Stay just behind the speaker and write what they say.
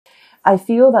I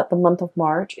feel that the month of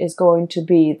March is going to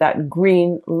be that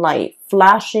green light,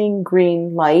 flashing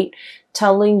green light,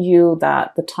 telling you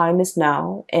that the time is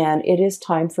now and it is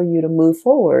time for you to move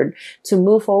forward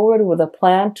with a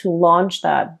plan to launch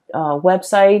that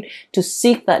website, to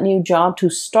seek that new job, to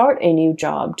start a new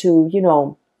job, to,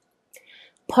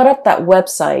 put up that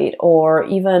website, or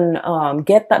even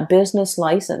get that business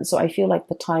license. So I feel like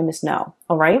the time is now.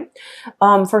 All right.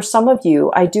 For some of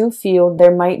you, I do feel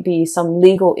there might be some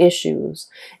legal issues.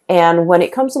 And when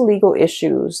it comes to legal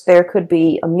issues, there could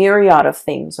be a myriad of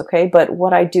things. Okay. But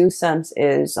what I do sense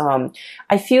is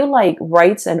I feel like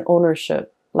rights and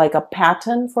ownership, like a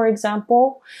patent, for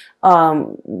example,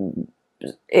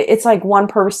 it's like one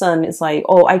person is like,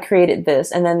 oh, I created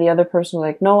this. And then the other person is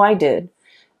like, no, I did.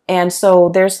 And so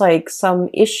there's like some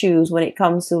issues when it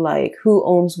comes to like who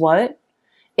owns what,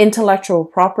 intellectual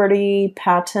property,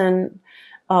 patent,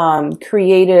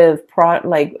 creative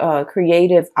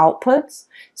outputs.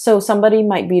 So somebody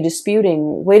might be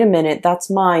disputing, wait a minute, that's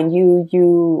mine.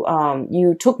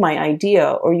 You took my idea,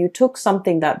 or you took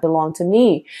something that belonged to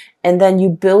me, and then you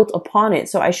built upon it.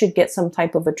 So I should get some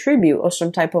type of a tribute or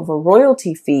some type of a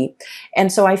royalty fee. And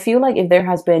so I feel like if there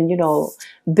has been,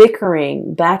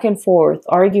 bickering, back and forth,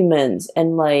 arguments,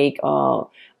 and like,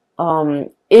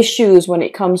 issues when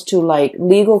it comes to like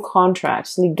legal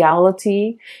contracts,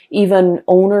 legality, even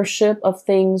ownership of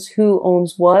things, who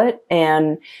owns what,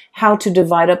 and how to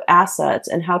divide up assets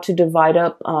and how to divide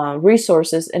up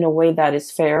resources in a way that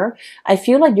is fair. I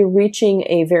feel like you're reaching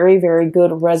a very, very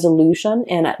good resolution,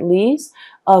 and at least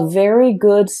a very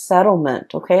good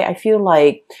settlement. Okay. I feel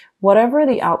like whatever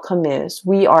the outcome is,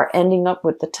 we are ending up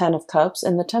with the 10 of Cups,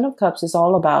 and the 10 of Cups is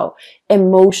all about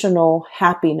emotional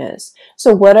happiness.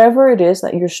 So whatever it is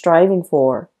that you're striving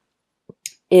for,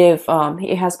 if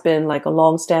it has been like a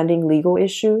long-standing legal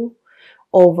issue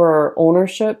over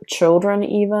ownership, children,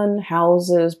 even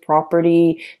houses,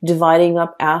 property, dividing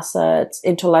up assets,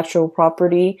 intellectual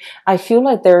property, I feel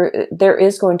like there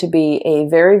is going to be a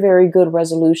very, very good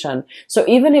resolution. So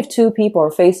even if two people are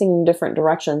facing in different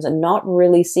directions and not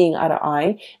really seeing eye to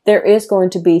eye, there is going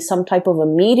to be some type of a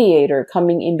mediator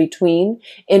coming in between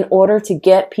in order to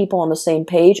get people on the same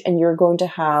page, and you're going to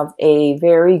have a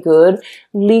very good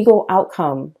legal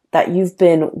outcome that you've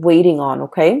been waiting on.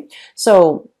 Okay.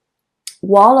 So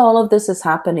while all of this is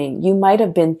happening, you might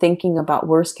have been thinking about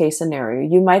worst case scenario.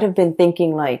 You might have been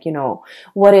thinking like,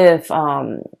 what if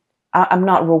I'm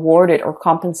not rewarded or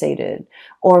compensated?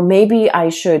 Or maybe I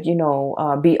should,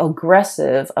 be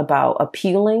aggressive about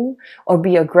appealing, or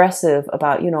be aggressive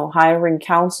about, hiring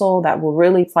counsel that will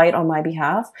really fight on my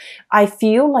behalf. I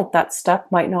feel like that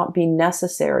step might not be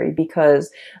necessary,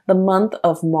 because the month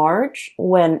of March,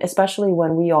 especially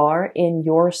when we are in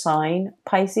your sign,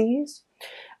 Pisces,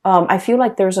 I feel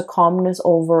like there's a calmness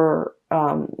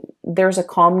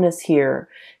here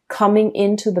coming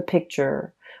into the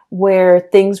picture, where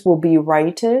things will be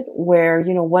righted, where,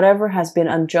 whatever has been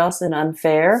unjust and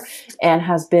unfair and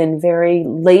has been very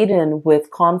laden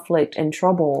with conflict and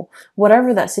trouble,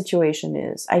 whatever that situation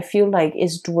is, I feel like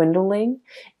is dwindling,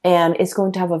 and it's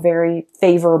going to have a very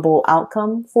favorable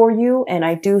outcome for you. And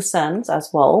I do sense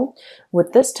as well,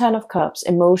 with this 10 of Cups,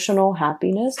 emotional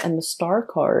happiness, and the Star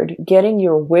card, getting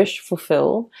your wish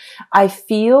fulfilled, I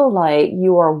feel like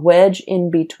you are wedged in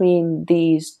between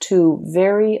these two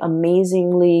very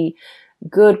amazingly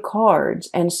good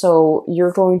cards. And so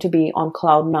you're going to be on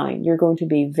cloud nine. You're going to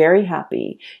be very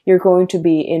happy. You're going to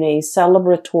be in a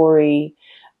celebratory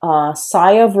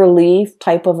sigh of relief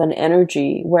type of an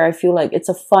energy, where I feel like it's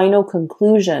a final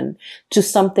conclusion to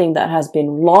something that has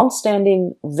been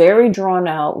long-standing, very drawn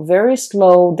out, very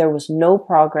slow. There was no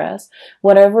progress.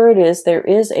 Whatever it is, there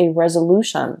is a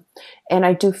resolution. And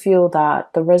I do feel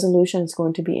that the resolution is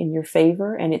going to be in your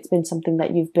favor, and it's been something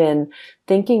that you've been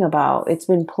thinking about. It's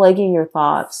been plaguing your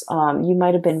thoughts. You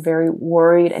might have been very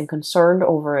worried and concerned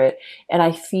over it. And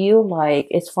I feel like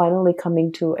it's finally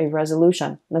coming to a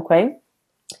resolution. Okay.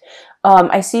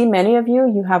 I see many of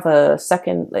you have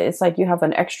it's like you have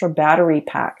an extra battery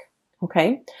pack.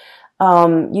 Okay.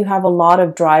 You have a lot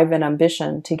of drive and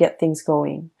ambition to get things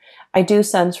going. I do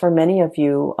sense for many of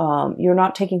you, you're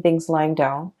not taking things lying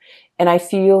down. And I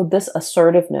feel this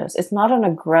assertiveness. It's not an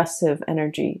aggressive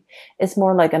energy. It's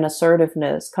more like an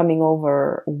assertiveness coming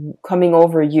over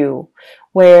you,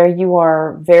 where you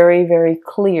are very, very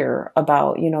clear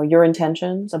about, your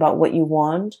intentions, about what you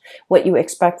want, what you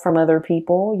expect from other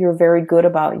people. You're very good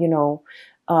about,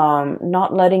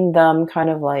 not letting them kind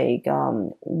of like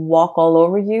walk all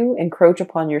over you, encroach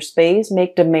upon your space,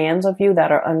 make demands of you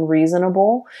that are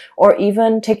unreasonable, or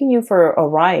even taking you for a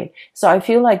ride. So I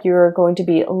feel like you're going to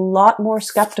be a lot more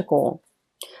skeptical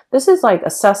This is like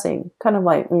assessing, kind of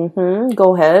like,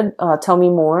 go ahead, tell me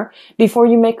more before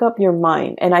you make up your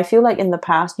mind. And I feel like in the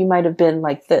past, you might have been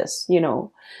like this, you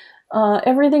know,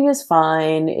 everything is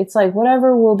fine. It's like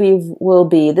whatever will be, will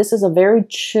be. This is a very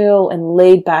chill and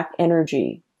laid back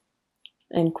energy.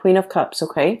 And Queen of Cups,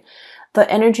 okay? The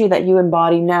energy that you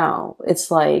embody now, it's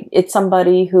like, it's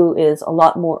somebody who is a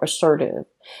lot more assertive.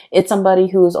 It's somebody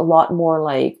who's a lot more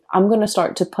like, I'm going to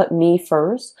start to put me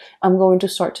first. I'm going to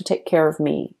start to take care of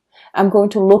me. I'm going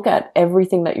to look at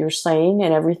everything that you're saying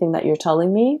and everything that you're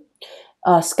telling me,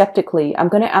 skeptically. I'm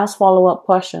going to ask follow-up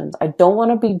questions. I don't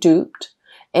want to be duped.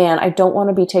 And I don't want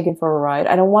to be taken for a ride.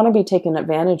 I don't want to be taken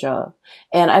advantage of.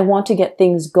 And I want to get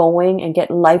things going and get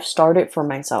life started for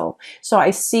myself. So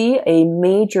I see a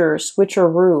major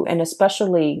switcheroo, and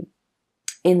especially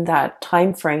in that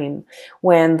time frame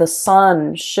when the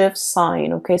sun shifts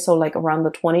sign. Okay, so like around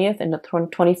the 20th and the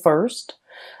 21st.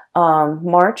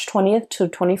 March 20th to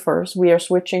 21st, we are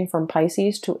switching from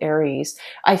Pisces to Aries.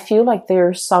 I feel like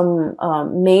there's some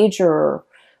major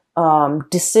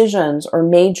decisions or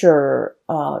major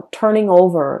turning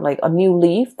over, like a new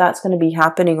leaf, that's going to be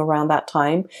happening around that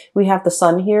time. We have the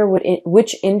sun here,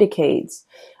 which indicates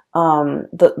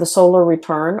the solar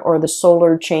return or the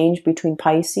solar change between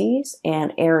Pisces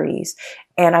and Aries.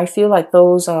 And I feel like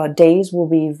those days will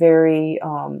be very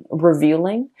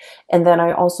revealing. And then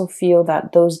I also feel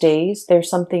that those days, there's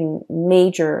something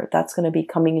major that's going to be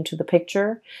coming into the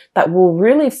picture that will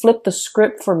really flip the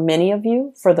script for many of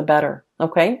you for the better.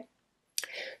 Okay?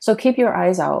 So keep your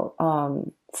eyes out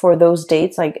for those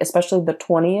dates, like especially the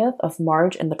 20th of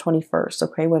March and the 21st,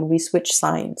 okay, when we switch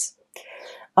signs.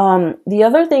 The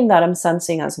other thing that I'm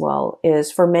sensing as well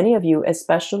is for many of you,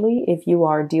 especially if you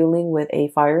are dealing with a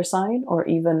fire sign or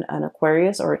even an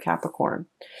Aquarius or a Capricorn.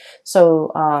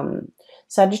 So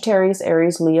Sagittarius,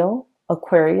 Aries, Leo,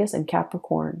 Aquarius, and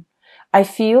Capricorn. I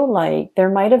feel like there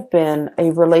might have been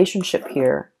a relationship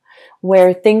here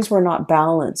where things were not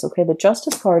balanced. Okay, the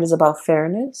Justice card is about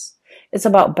fairness. It's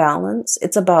about balance.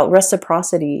 It's about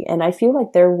reciprocity. And I feel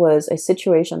like there was a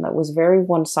situation that was very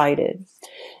one-sided.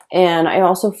 And I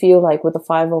also feel like with the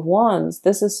Five of Wands,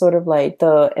 this is sort of like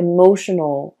the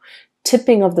emotional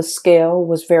tipping of the scale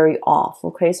was very off.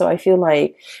 Okay, so I feel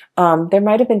like there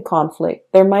might have been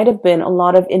conflict. There might have been a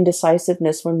lot of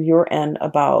indecisiveness from your end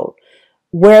about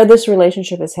where this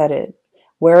relationship is headed.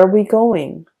 Where are we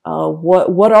going?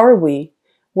 What are we?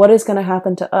 What is going to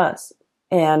happen to us?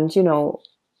 And, you know,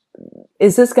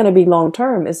 is this going to be long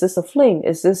term? Is this a fling?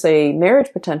 Is this a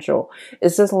marriage potential?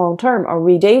 Is this long term? Are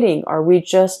we dating? Are we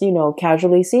just, you know,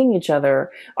 casually seeing each other?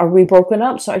 Are we broken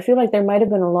up? So I feel like there might have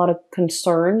been a lot of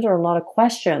concerns or a lot of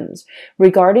questions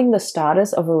regarding the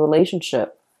status of a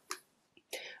relationship.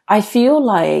 I feel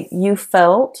like you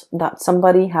felt that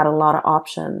somebody had a lot of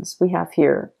options. We have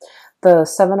here the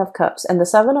Seven of Cups, and the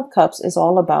Seven of Cups is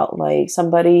all about like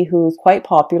somebody who's quite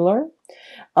popular.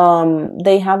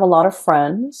 They have a lot of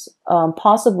friends,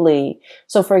 possibly.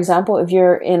 So for example, if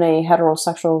you're in a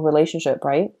heterosexual relationship,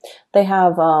 right? They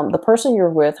have, the person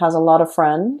you're with has a lot of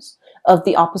friends of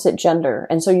the opposite gender.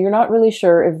 And so you're not really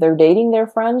sure if they're dating their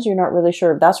friends. You're not really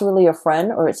sure if that's really a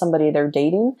friend or it's somebody they're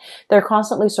dating. They're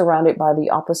constantly surrounded by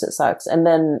the opposite sex. And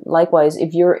then likewise,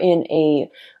 if you're in a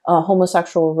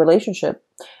homosexual relationship,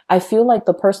 I feel like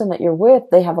the person that you're with,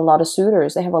 they have a lot of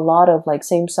suitors. They have a lot of like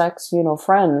same-sex, you know,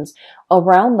 friends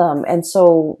around them. And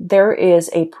so there is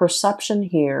a perception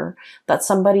here that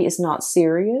somebody is not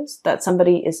serious, that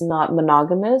somebody is not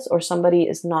monogamous, or somebody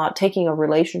is not taking a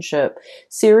relationship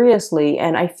seriously.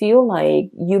 And I feel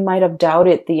like you might have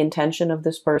doubted the intention of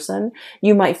this person.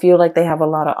 You might feel like they have a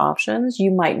lot of options.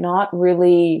 You might not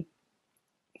really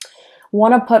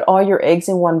want to put all your eggs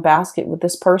in one basket with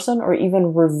this person or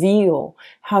even reveal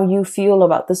how you feel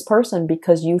about this person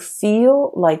because you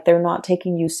feel like they're not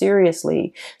taking you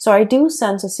seriously. So I do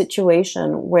sense a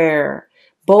situation where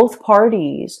both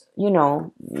parties, you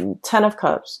know, 10 of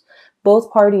Cups, both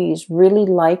parties really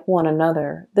like one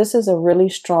another. This is a really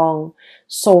strong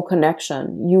soul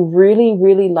connection. You really,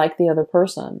 really like the other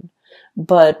person,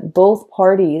 but both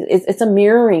parties, it's a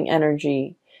mirroring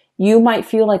energy. You might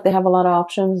feel like they have a lot of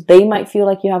options. They might feel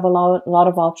like you have a lot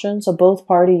of options. So both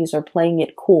parties are playing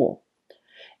it cool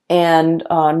and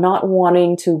not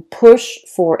wanting to push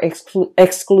for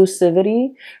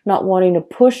exclusivity, not wanting to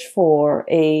push for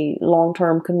a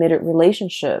long-term committed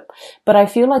relationship. But I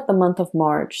feel like the month of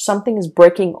March, something is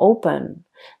breaking open.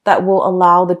 that will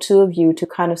allow the two of you to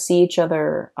kind of see each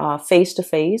other face to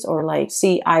face, or like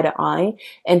see eye to eye,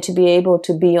 and to be able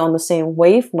to be on the same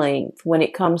wavelength when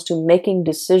it comes to making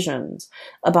decisions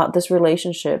about this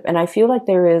relationship. And I feel like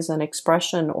there is an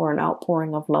expression or an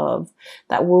outpouring of love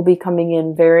that will be coming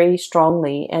in very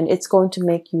strongly, and it's going to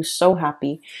make you so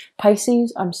happy.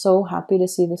 Pisces, I'm so happy to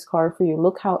see this card for you.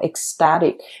 Look how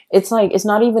ecstatic. It's like, it's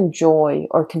not even joy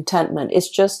or contentment. It's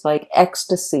just like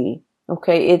ecstasy.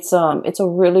 Okay, it's a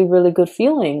really, really good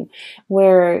feeling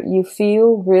where you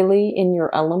feel really in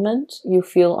your element. You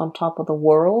feel on top of the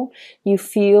world. You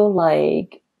feel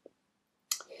like,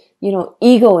 you know,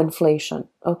 ego inflation.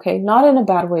 Okay, not in a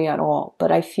bad way at all,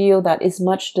 but I feel that it's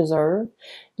much deserved.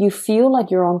 You feel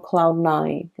like you're on cloud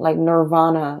nine, like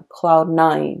nirvana, cloud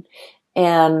nine,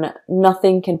 and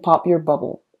nothing can pop your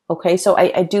bubble. Okay, so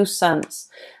I do sense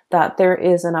that there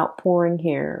is an outpouring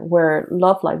here where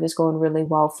love life is going really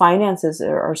well. Finances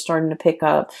are starting to pick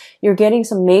up. You're getting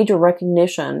some major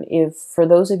recognition if, for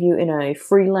those of you in a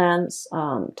freelance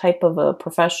type of a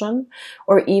profession,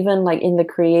 or even like in the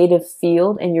creative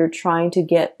field, and you're trying to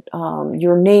get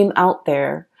your name out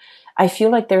there. I feel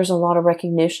like there's a lot of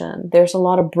recognition. There's a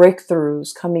lot of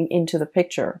breakthroughs coming into the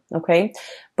picture. Okay.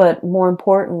 But more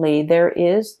importantly, there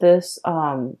is this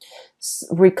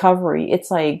recovery. It's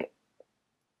like,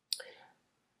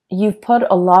 you've put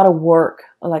a lot of work,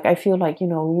 like I feel like, you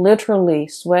know, literally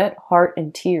sweat, heart,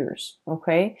 and tears,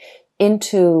 okay,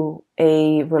 into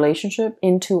a relationship,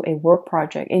 into a work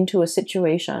project, into a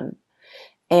situation.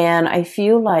 And I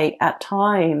feel like at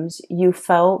times you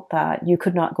felt that you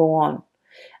could not go on.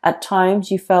 At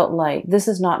times you felt like, this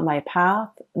is not my path.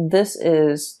 This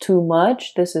is too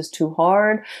much. This is too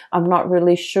hard. I'm not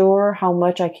really sure how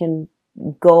much I can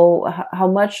go, how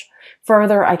much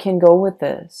further I can go with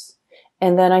this.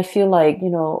 And then I feel like,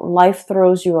 you know, life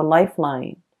throws you a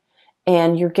lifeline,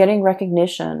 and you're getting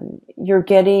recognition. You're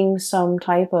getting some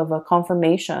type of a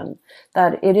confirmation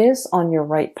that it is on your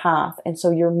right path. And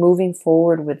so you're moving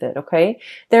forward with it. Okay.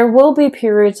 There will be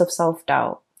periods of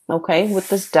self-doubt. Okay. With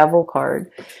this Devil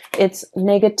card, it's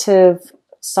negative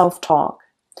self-talk,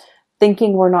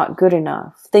 thinking we're not good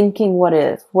enough, thinking what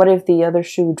if the other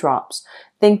shoe drops,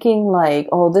 thinking like,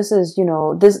 oh, this is, you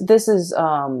know, this is,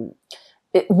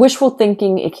 wishful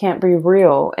thinking, it can't be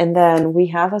real. And then we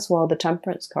have as well the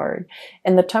Temperance card.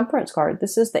 And the Temperance card,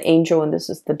 this is the angel and this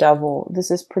is the devil.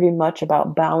 This is pretty much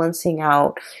about balancing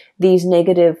out these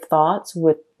negative thoughts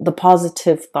with the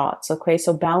positive thoughts. Okay,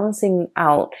 so balancing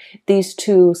out these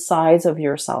two sides of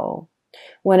yourself.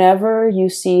 Whenever you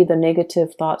see the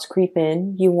negative thoughts creep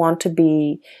in, you want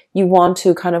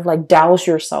to kind of like douse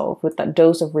yourself with that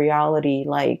dose of reality.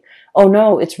 Like, oh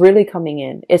no, it's really coming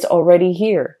in. It's already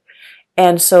here.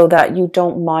 And so that you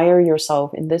don't mire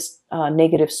yourself in this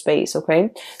negative space, okay?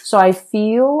 So I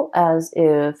feel as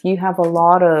if you have a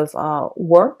lot of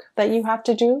work that you have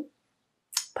to do,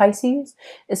 Pisces.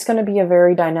 It's going to be a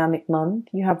very dynamic month.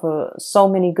 You have so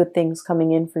many good things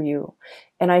coming in for you.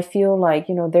 And I feel like,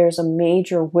 you know, there's a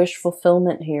major wish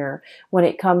fulfillment here when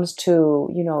it comes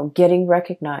to, you know, getting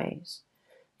recognized.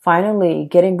 Finally,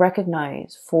 getting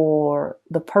recognized for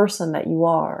the person that you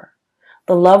are,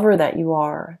 the lover that you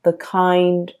are, the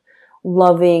kind,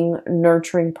 loving,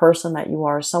 nurturing person that you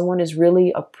are. Someone is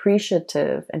really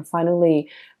appreciative and finally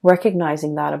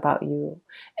recognizing that about you.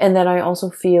 And then I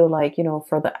also feel like, you know,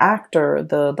 for the actor,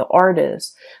 the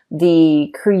artist,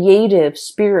 the creative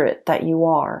spirit that you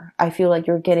are, I feel like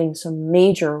you're getting some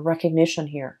major recognition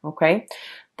here. Okay.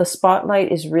 The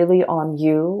spotlight is really on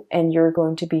you, and you're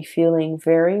going to be feeling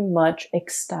very much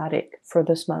ecstatic for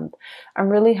this month. I'm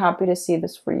really happy to see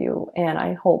this for you, and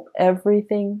I hope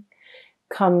everything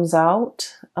comes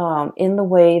out in the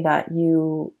way that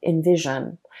you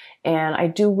envision. And I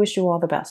do wish you all the best.